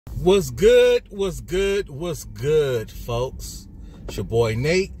What's good, folks? It's your boy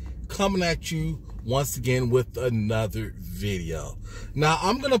Nate coming at you once again with another video. Now,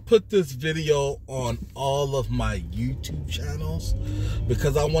 I'm going to put this video on all of my YouTube channels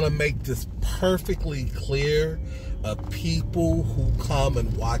because I want to make this perfectly clear of people who come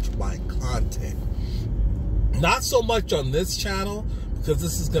and watch my content. Not so much on this channel, because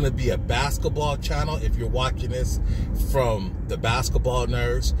this is going to be a basketball channel if you're watching this from the Basketball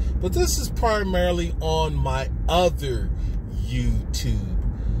Nerds. But this is primarily on my other YouTube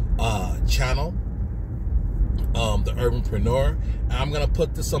channel, the Urbanprenuer. And I'm going to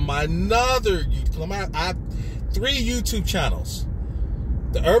put this on my another YouTube. I have 3 YouTube channels.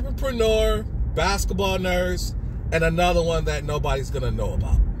 The Urbanprenuer, Basketball Nerds, and another one that nobody's going to know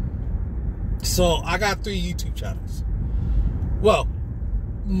about. So I got 3 YouTube channels. Well,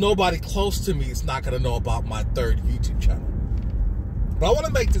 nobody close to me is not going to know about my 3rd YouTube channel. But I want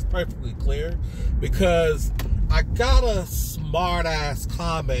to make this perfectly clear because I got a smart-ass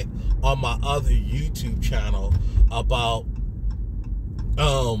comment on my other YouTube channel about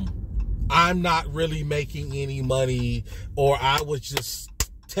I'm not really making any money, or I would just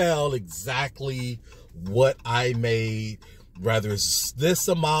tell exactly what I made, whether it's this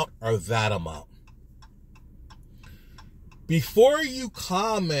amount or that amount. Before you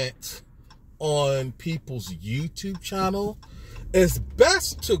comment on people's YouTube channel, it's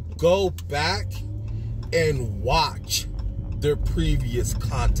best to go back and watch their previous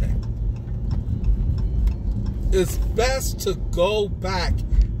content. It's best to go back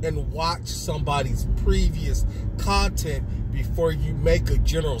and watch somebody's previous content before you make a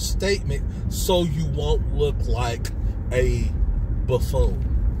general statement so you won't look like a buffoon.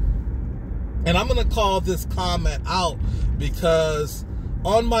 And I'm going to call this comment out because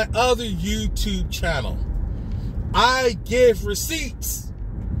on my other YouTube channel, I give receipts.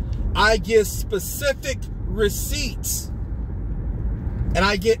 I give specific receipts. And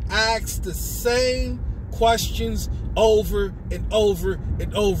I get asked the same questions over and over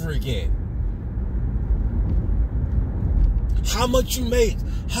and over again. How much you make?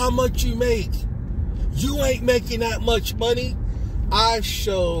 How much you make? You ain't making that much money. I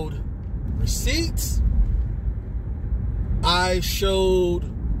showed receipts. I showed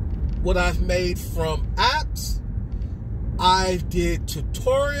what I've made from apps. I did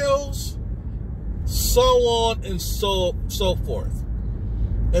tutorials, so on and so forth.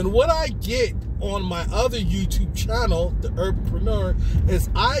 And what I get on my other YouTube channel, the Urbanprenuer, is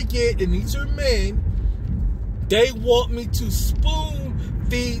I get, and these are men, they want me to spoon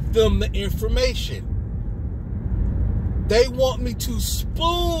feed them the information. They want me to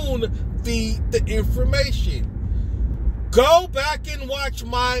spoon feed the information. Go back and watch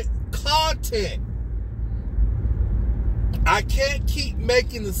my content. I can't keep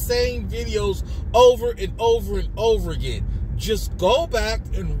making the same videos over and over and over again. Just go back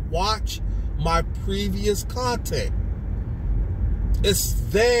and watch my previous content. It's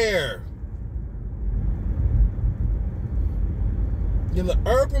there. In the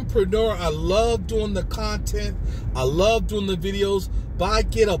Urbanprenuer, I love doing the content. I love doing the videos. But I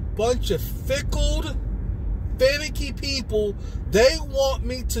get a bunch of finicky people. They want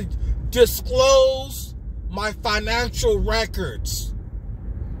me to disclose my financial records.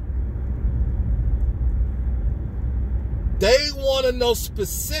 They want to know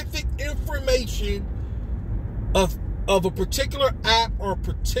specific information of a particular app or a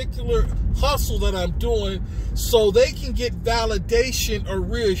particular hustle that I'm doing so they can get validation or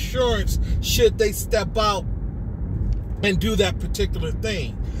reassurance should they step out and do that particular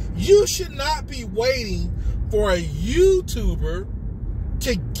thing. You should not be waiting for a YouTuber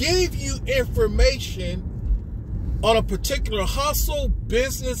to give you information on a particular hustle,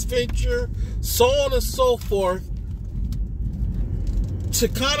 business venture, so on and so forth, to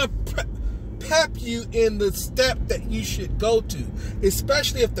kind of pep you in the step that you should go to,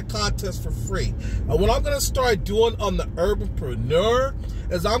 especially if the content's for free. And what I'm going to start doing on the Urbanprenuer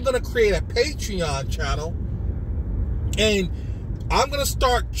is I'm going to create a Patreon channel, and I'm going to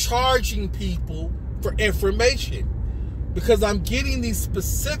start charging people for information because I'm getting these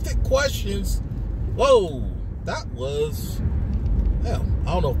specific questions. Whoa, that was, hell,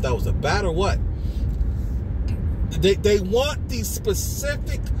 I don't know if that was a bat or what. They want these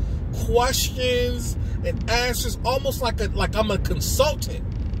specific questions and answers, almost like I'm a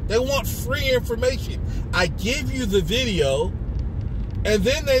consultant. They want free information. I give you the video, and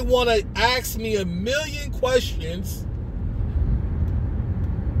then they want to ask me a million questions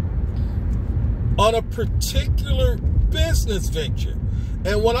on a particular business venture.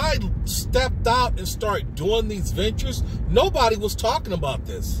 And when I stepped out and started doing these ventures, nobody was talking about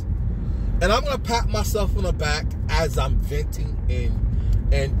this. And I'm going to pat myself on the back as I'm venting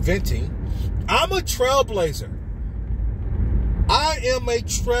and venting. I'm a trailblazer. I am a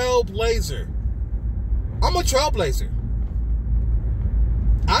trailblazer. I'm a trailblazer.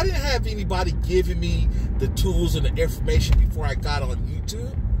 I didn't have anybody giving me the tools and the information before I got on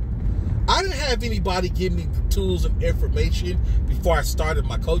YouTube. I didn't have anybody give me the tools and information before I started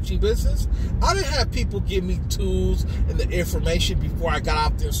my coaching business. I didn't have people give me tools and the information before I got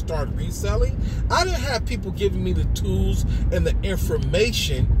out there and started reselling. I didn't have people giving me the tools and the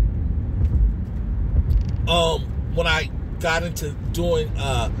information when I got into doing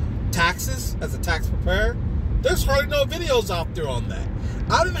taxes as a tax preparer. There's hardly no videos out there on that.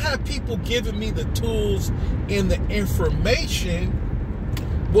 I didn't have people giving me the tools and the information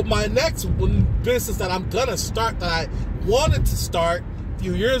with my next business that I'm gonna start, that I wanted to start a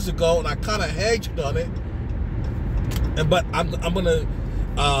few years ago, and I kind of hedged on it. But I'm gonna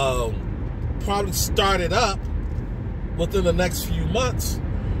probably start it up within the next few months.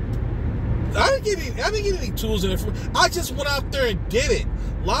 I didn't get any tools and information. I just went out there and did it.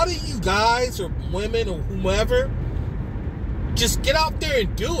 A lot of you guys or women or whomever, just get out there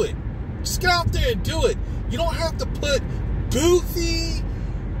and do it. Just get out there and do it. You don't have to put goofy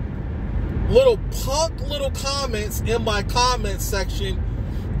little comments in my comment section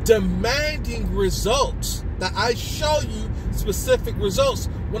demanding results, that I show you specific results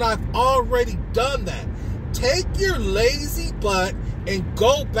when I've already done that. Take your lazy butt and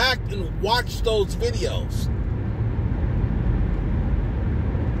go back and watch those videos.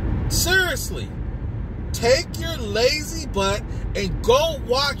 Seriously, take your lazy butt and go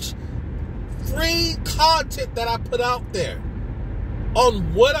watch free content that I put out there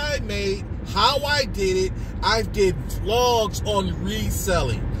on what I made, how I did it. I did vlogs on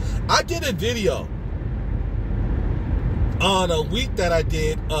reselling. I did a video on a week that I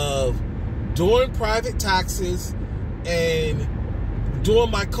did of doing private taxes and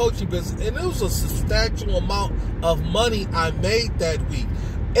doing my coaching business, and it was a substantial amount of money I made that week.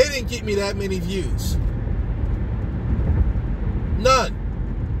 It didn't get me that many views. None.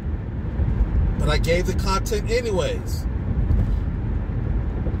 But I gave the content anyways.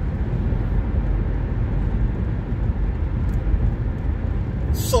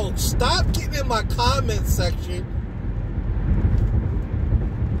 So stop getting in my comment section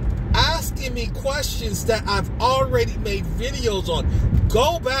asking me questions that I've already made videos on.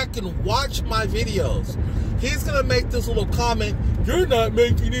 Go back and watch my videos. He's going to make this little comment, you're not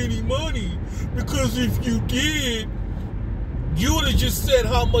making any money, because if you did, you would have just said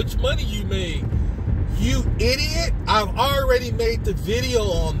how much money you made. You idiot. I've already made the video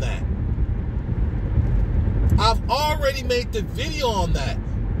on that. I've already made the video on that,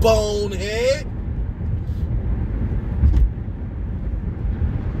 bonehead.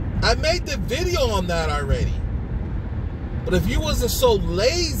 I made the video on that already. But if you wasn't so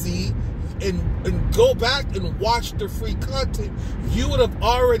lazy and go back and watch the free content, you would have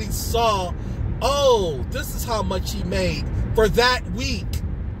already saw, oh, this is how much he made for that week.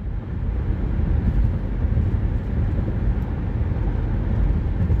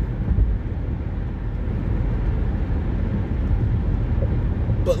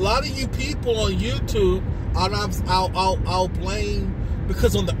 But a lot of you people on YouTube, I'll blame,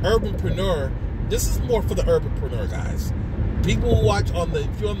 because on the Urbanprenuer, this is more for the Urbanprenuer guys. People who watch on the,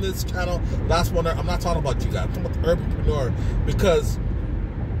 if you're on this channel, last one, I'm not talking about you guys, I'm talking about the Urbanprenuer, because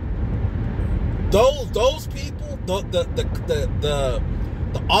those people, the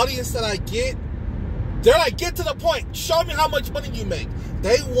audience that I get, they're like, get to the point, show me how much money you make.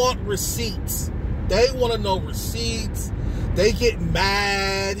 They want receipts. They want to know receipts. They get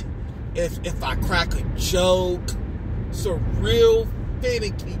mad if I crack a joke. It's a real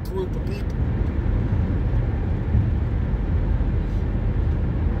finicky group of people.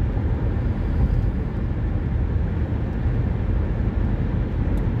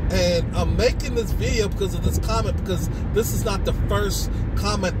 And I'm making this video because of this comment, because this is not the first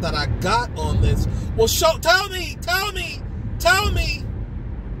comment that I got on this. Well, tell me.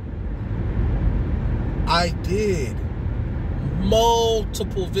 I did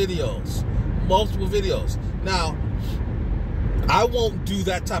multiple videos. Now, I won't do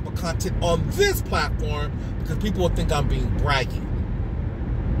that type of content on this platform because people will think I'm being braggy.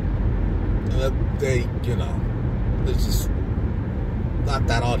 And they, you know, they're just not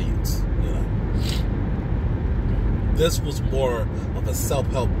that audience, you know. This was more of a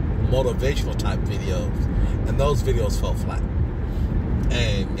self-help, motivational type videos, and those videos fell flat.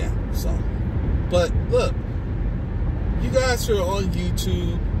 And yeah, so, but look, you guys who are on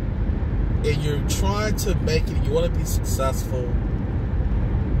YouTube and you're trying to make it, you want to be successful,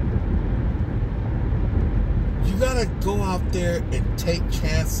 you gotta go out there and take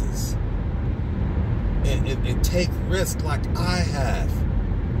chances and take risks like I have.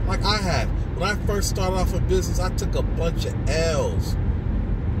 Like I have. When I first started off in business, I took a bunch of L's.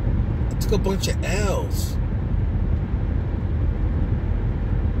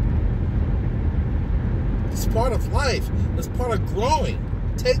 It's part of life. It's part of growing.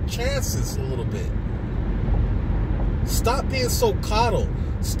 Take chances a little bit. Stop being so coddled.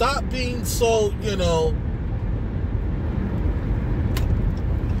 Stop being so,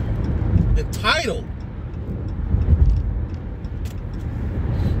 entitled.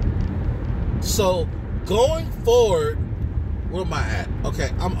 So going forward, where am I at? Okay,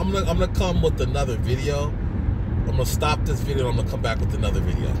 I'm gonna come with another video. I'm gonna stop this video and I'm gonna come back with another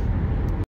video.